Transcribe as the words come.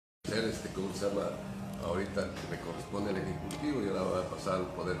¿cómo se llama? Ahorita me corresponde al Ejecutivo y ahora va a pasar al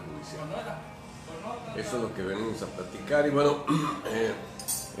Poder Judicial. Eso es lo que venimos a platicar. Y bueno,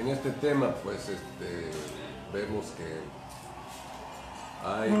 en este tema, pues vemos que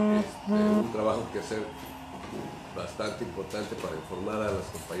hay un trabajo que hacer bastante importante para informar a las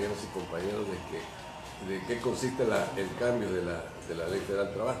compañeras y compañeros de qué consiste el cambio de la Ley Federal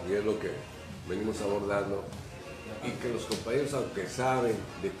del Trabajo, y es lo que venimos abordando, y que los compañeros, aunque saben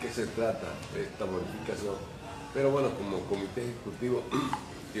de qué se trata esta modificación, pero bueno, como comité ejecutivo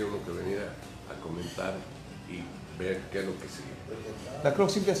tiene uno que venir a comentar y ver qué es lo que sigue. La CROC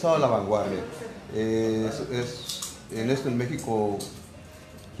siempre ha estado a la vanguardia. En esto en México,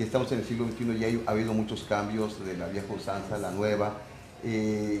 que estamos en el siglo XXI, ya ha habido muchos cambios de la vieja usanza a la nueva.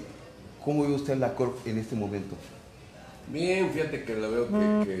 ¿Cómo ve usted la CROC en este momento? Bien, fíjate que la veo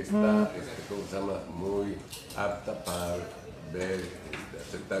que está, ¿cómo se llama?, muy apta para ver,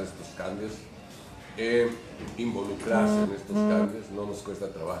 aceptar estos cambios, involucrarse en estos cambios. No nos cuesta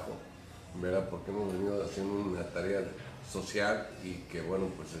trabajo, ¿verdad? Porque hemos venido haciendo una tarea social y que, bueno,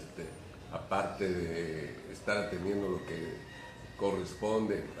 pues aparte de estar atendiendo lo que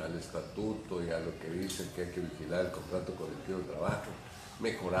corresponde al estatuto y a lo que dice que hay que vigilar el contrato colectivo de trabajo,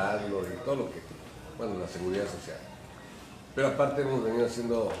 mejorarlo y todo lo que, bueno, la seguridad social. Pero aparte hemos venido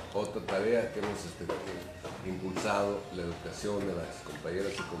haciendo otra tarea que hemos impulsado: la educación de las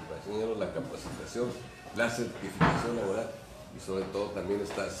compañeras y compañeros, la capacitación, la certificación laboral, y sobre todo también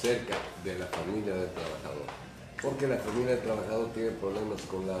estar cerca de la familia del trabajador, porque la familia del trabajador tiene problemas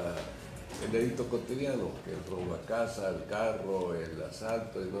con el delito cotidiano, que el robo a casa, el carro, el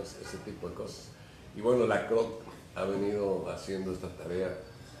asalto, y no sé, ese tipo de cosas. Y bueno, la CROC ha venido haciendo esta tarea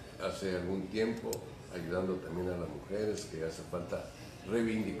hace algún tiempo, ayudando también a las mujeres, que hace falta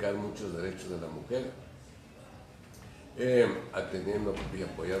reivindicar muchos derechos de la mujer, atendiendo y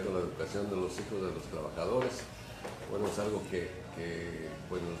apoyando la educación de los hijos de los trabajadores. Bueno, es algo que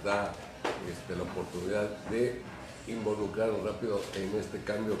pues nos da la oportunidad de involucrarnos rápido en este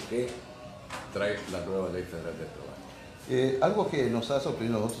cambio que trae la nueva Ley Federal del Trabajo. Algo que nos ha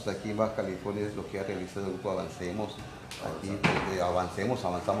sorprendido a nosotros aquí en Baja California es lo que ha realizado el grupo Avancemos. Aquí avanzamos,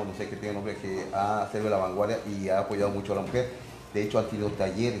 no sé qué tiene nombre, que ha sido la vanguardia y ha apoyado mucho a la mujer. De hecho, han tenido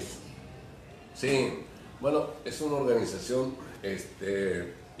talleres. Sí, bueno, es una organización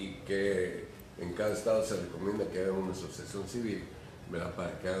y que en cada estado se recomienda que hagan una asociación civil, ¿verdad?,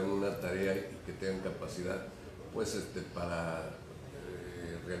 para que hagan una tarea y que tengan capacidad, pues, para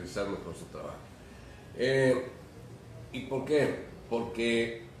realizar mejor su trabajo. ¿Y por qué?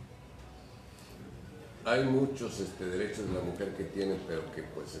 Porque hay muchos derechos de la mujer que tienen, pero que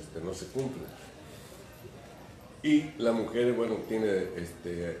pues no se cumplen. Y la mujer, bueno, tiene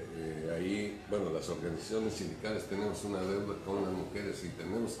ahí, bueno, las organizaciones sindicales tenemos una deuda con las mujeres y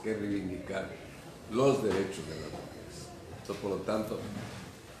tenemos que reivindicar los derechos de las mujeres. Entonces, por lo tanto,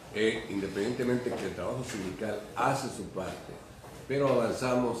 independientemente que el trabajo sindical hace su parte, pero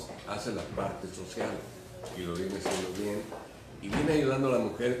Avanzamos hace la parte social y lo viene haciendo bien. Y viene ayudando a la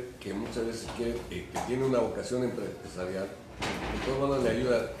mujer que muchas veces que tiene una vocación empresarial, entonces, bueno, le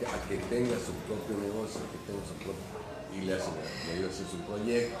ayuda a que tenga su propio negocio, que tenga su propio, y le ayuda a hacer su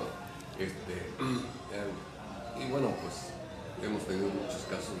proyecto. Y bueno, pues hemos tenido muchos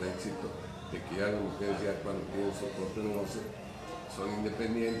casos de éxito de que ya las mujeres, ya cuando tienen su propio negocio, son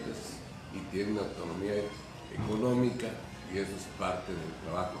independientes y tienen autonomía económica, y eso es parte del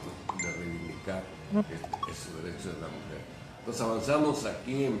trabajo, ¿no?, de reivindicar esos derechos de la mujer. Entonces Avanzamos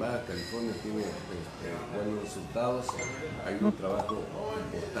aquí en Baja California, tiene buenos resultados, hay un trabajo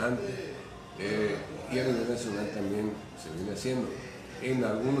importante, y a nivel nacional también se viene haciendo. En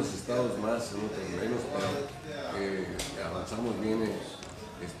algunos estados más, en otros menos, pero Avanzamos viene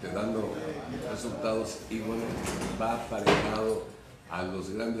dando resultados, y bueno, va aparejado a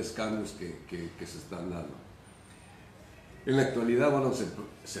los grandes cambios que se están dando. En la actualidad, bueno,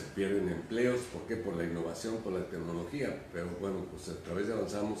 se pierden empleos. ¿Por qué? Por la innovación, por la tecnología, pero bueno, pues a través de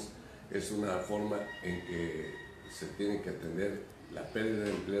Avanzamos es una forma en que se tiene que atender la pérdida de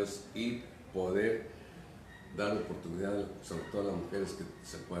empleos y poder dar oportunidad, sobre todo a las mujeres, que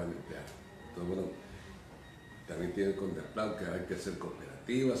se puedan emplear. Entonces, bueno, también tiene contemplado que hay que hacer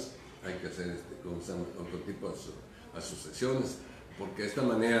cooperativas, hay que hacer otro tipo de asociaciones, porque de esta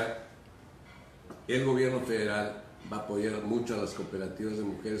manera el gobierno federal va a apoyar mucho a las cooperativas de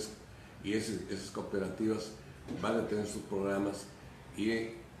mujeres, y esas cooperativas van a tener sus programas y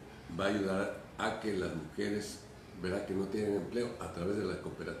va a ayudar a que las mujeres, verá, que no tienen empleo, a través de las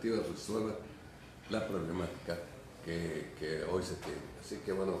cooperativas resuelvan la problemática que hoy se tiene. Así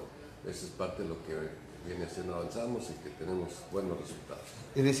que bueno, eso es parte de lo que viene haciendo avanzamos y que tenemos buenos resultados.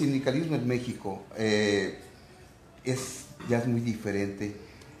 El sindicalismo en México ya es muy diferente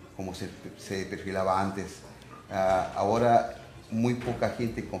como se perfilaba antes. Ahora muy poca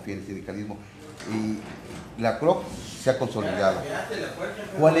gente confía en el sindicalismo y la CROC se ha consolidado.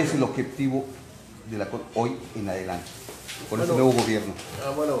 ¿Cuál es el objetivo de la CROC hoy en adelante con este nuevo gobierno?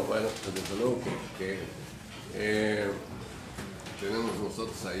 Bueno, desde luego que tenemos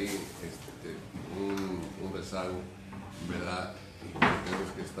nosotros ahí un rezago, ¿verdad? Y que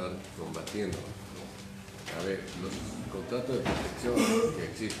tenemos que estar combatiendo. A ver, los contratos de protección que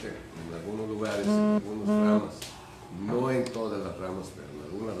existen en algunos lugares, en algunas ramas, no en todas las ramas, pero en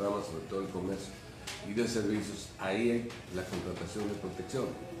algunas ramas, sobre todo el comercio y de servicios, ahí hay la contratación de protección.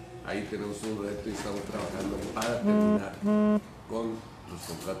 Ahí tenemos un reto y estamos trabajando para terminar con los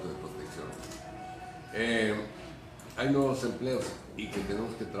contratos de protección. Hay nuevos empleos y que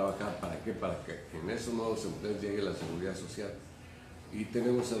tenemos que trabajar ¿para qué? Para que en esos nuevos empleos llegue la seguridad social. Y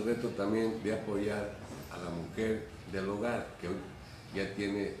tenemos el reto también de apoyar a la mujer del hogar, que hoy ya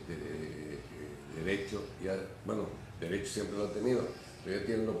tiene derecho, derecho siempre lo ha tenido, pero ya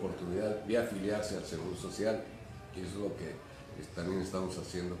tiene la oportunidad de afiliarse al Seguro Social, y eso es lo que también estamos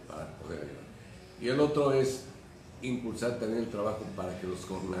haciendo para poder ayudar. Y el otro es impulsar también el trabajo para que los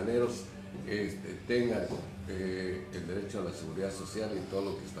jornaleros tengan el derecho a la seguridad social y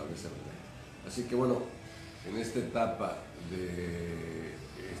todo lo que establece la ley. Así que bueno, en esta etapa de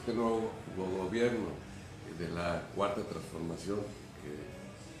este nuevo gobierno, de la cuarta transformación, que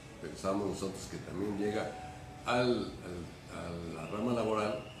pensamos nosotros que también llega a la rama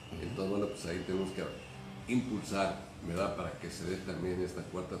laboral, entonces bueno, pues ahí tenemos que impulsar, ¿verdad?, para que se dé también esta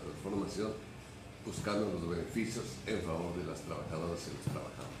cuarta transformación, buscando los beneficios en favor de las trabajadoras y los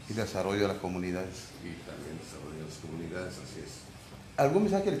trabajadores. Y desarrollo de las comunidades. Y también desarrollo de las comunidades, así es. ¿Algún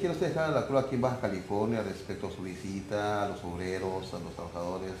mensaje que le quiera usted dejar a la CROC aquí en Baja California respecto a su visita, a los obreros, a los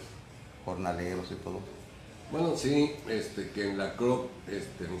trabajadores, jornaleros y todo? Bueno, sí, que en la CROC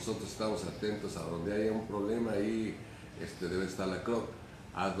nosotros estamos atentos a donde haya un problema, ahí debe estar la CROC.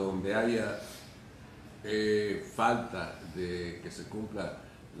 A donde haya falta de que se cumpla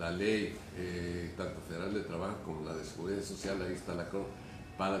la ley, tanto federal de trabajo como la de seguridad social, ahí está la CROC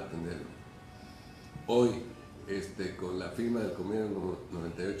para atenderlo. Hoy, con la firma del convenio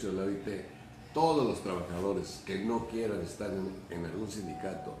 98 de la OIT, todos los trabajadores que no quieran estar en algún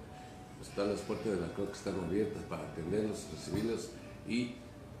sindicato, están las puertas de la CROC que están abiertas para atenderlos, recibirlos y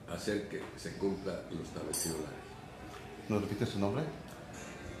hacer que se cumpla lo establecido en la ley. ¿Nos repite su nombre?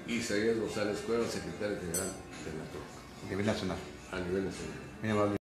 Isaías González, Cuevas, secretario general de la CROC. A nivel nacional. A nivel nacional. Muy amable.